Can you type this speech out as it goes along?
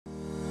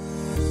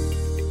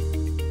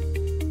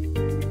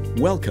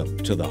Welcome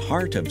to the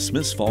heart of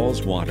Smiths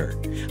Falls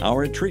Water,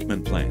 our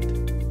treatment plant.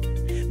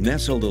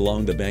 Nestled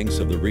along the banks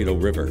of the Rideau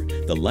River,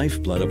 the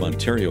lifeblood of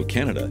Ontario,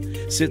 Canada,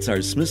 sits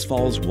our Smiths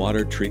Falls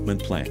Water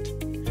Treatment Plant.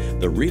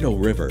 The Rideau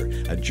River,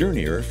 a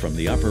journeyer from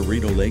the upper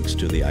Rideau Lakes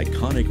to the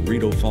iconic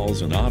Rideau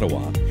Falls in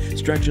Ottawa,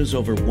 stretches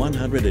over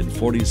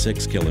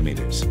 146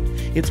 kilometers.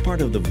 It's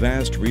part of the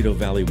vast Rideau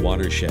Valley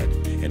watershed,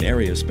 an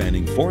area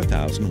spanning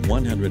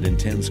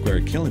 4,110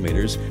 square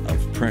kilometers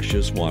of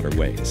precious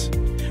waterways.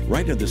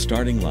 Right at the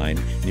starting line,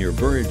 near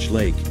Burridge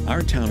Lake,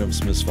 our town of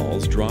Smiths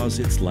Falls draws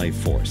its life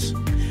force.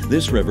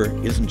 This river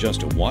isn't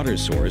just a water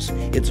source,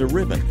 it's a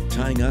ribbon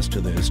tying us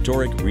to the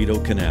historic Rideau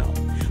Canal,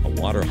 a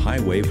water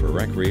highway for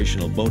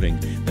recreational boating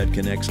that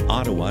connects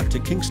Ottawa to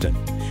Kingston,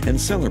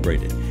 and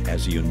celebrated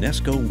as a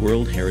UNESCO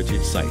World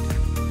Heritage Site.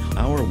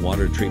 Our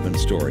water treatment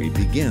story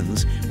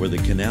begins where the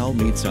canal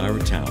meets our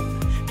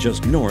town,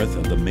 just north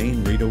of the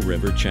main Rideau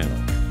River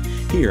channel.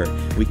 Here,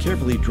 we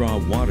carefully draw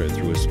water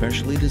through a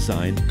specially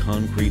designed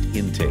concrete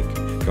intake,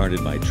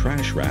 guarded by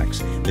trash racks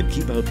that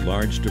keep out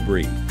large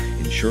debris,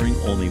 ensuring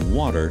only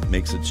water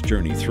makes its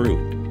journey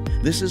through.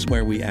 This is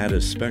where we add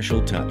a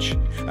special touch,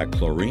 a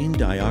chlorine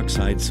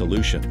dioxide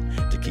solution,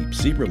 to keep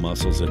zebra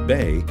mussels at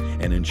bay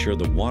and ensure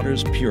the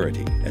water's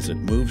purity as it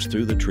moves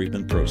through the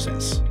treatment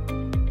process.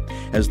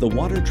 As the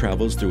water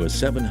travels through a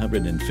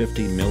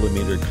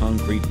 750-millimeter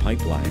concrete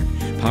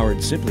pipeline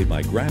powered simply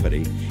by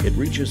gravity, it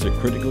reaches a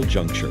critical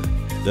juncture,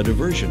 the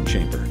diversion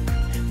chamber.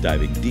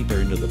 Diving deeper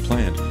into the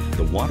plant,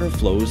 the water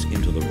flows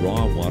into the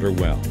raw water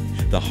well,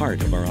 the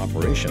heart of our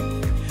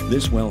operation.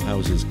 This well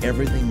houses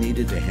everything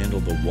needed to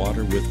handle the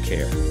water with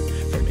care,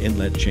 from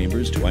inlet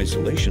chambers to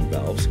isolation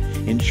valves,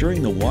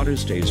 ensuring the water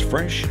stays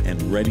fresh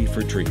and ready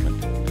for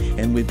treatment.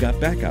 And we've got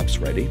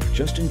backups ready,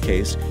 just in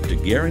case, to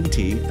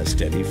guarantee a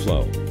steady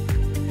flow.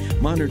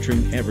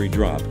 Monitoring every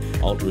drop,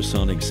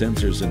 ultrasonic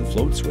sensors and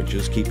float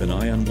switches keep an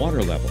eye on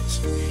water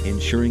levels,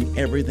 ensuring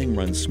everything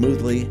runs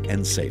smoothly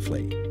and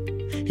safely.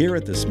 Here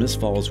at the Smiths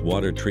Falls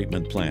Water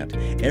Treatment Plant,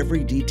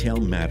 every detail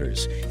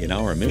matters in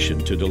our mission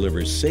to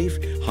deliver safe,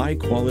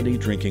 high-quality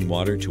drinking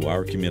water to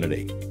our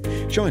community.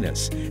 Join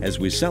us as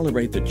we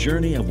celebrate the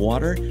journey of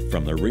water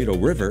from the Rideau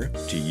River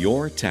to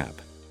your tap.